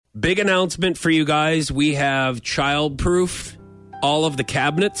Big announcement for you guys. We have child-proof all of the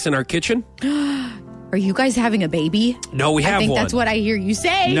cabinets in our kitchen. Are you guys having a baby? No, we have one. I think that's what I hear you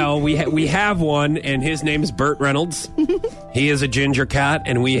say. No, we have one, and his name is Burt Reynolds. He is a ginger cat,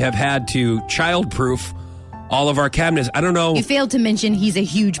 and we have had to child-proof all of our cabinets. I don't know. You failed to mention he's a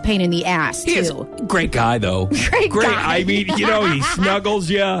huge pain in the ass, too. He is a great guy, though. Great guy. I mean, he snuggles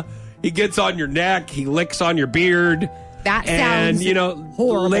you. He gets on your neck. He licks on your beard. That sounds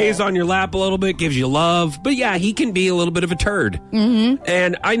horrible. Lays on your lap a little bit, gives you love. But yeah, he can be a little bit of a turd. Mm-hmm.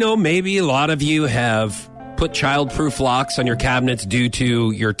 And I know maybe a lot of you have put child-proof locks on your cabinets due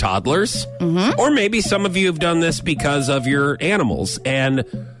to your toddlers. Mm-hmm. Or maybe some of you have done this because of your animals. And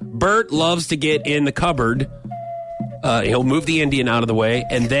Bert loves to get in the cupboard. He'll move the Indian out of the way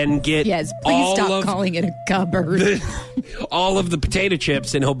and then get please stop calling it a cupboard. All of the potato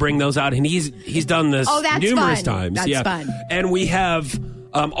chips, and he'll bring those out. And he's done this numerous times. That's fun. And we have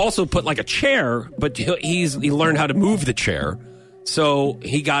also put like a chair, but he learned how to move the chair. So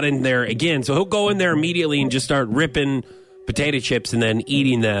he got in there again. So he'll go in there immediately and just start ripping potato chips and then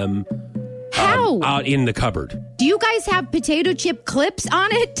eating them. How? Out in the cupboard. Do you guys have potato chip clips on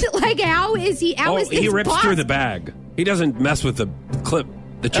it? Like, how is he? How is this he rips possible? through the bag. He doesn't mess with the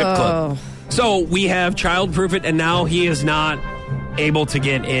chip clip. So we have childproof it, and now he is not able to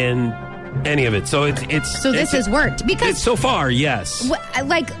get in any of it. So this has worked because so far, yes.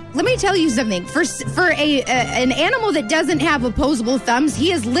 Like, let me tell you something. For an animal that doesn't have opposable thumbs, he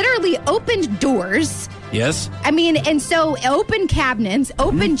has literally opened doors. Yes. I mean, and so open cabinets,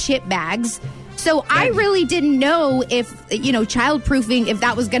 open chip bags. So I really didn't know if, childproofing, if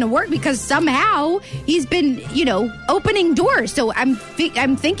that was going to work, because somehow he's been, opening doors. So I'm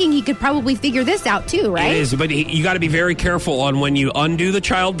thinking he could probably figure this out too, right? It is, but you got to be very careful on when you undo the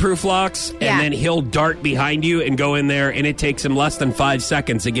childproof locks, and then he'll dart behind you and go in there, and it takes him less than 5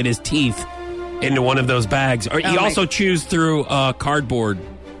 seconds to get his teeth into one of those bags. Or he also chews through cardboard,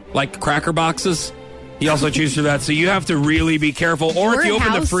 like cracker boxes. He also chews through that, so you have to really be careful. Or if you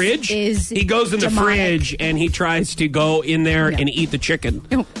open the fridge, he goes in the fridge and he tries to go in there and eat the chicken.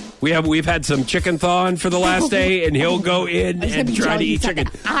 No. We've had some chicken thawing for the last day, and he'll go in and try to eat chicken.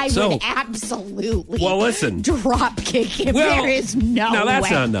 I would absolutely drop kick him. There is no way. Now,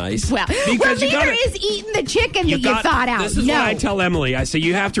 that's not nice. Well, neither is eating the chicken that you thought out. This is what I tell Emily. I say,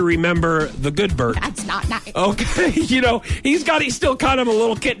 you have to remember the good Bert. That's not nice. Okay, he's still kind of a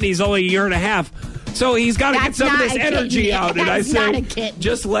little kitten. He's only a year and a half. So he's got to get some of this energy out. And I say,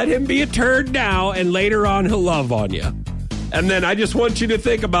 just let him be a turd now, and later on he'll love on you. And then I just want you to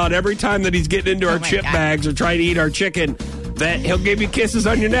think about every time that he's getting into our chip bags or trying to eat our chicken, that he'll give you kisses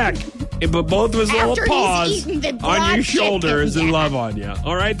on your neck and put both of his little paws on your shoulders and love on you.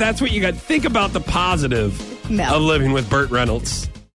 All right? That's what you got. Think about the positive of living with Burt Reynolds.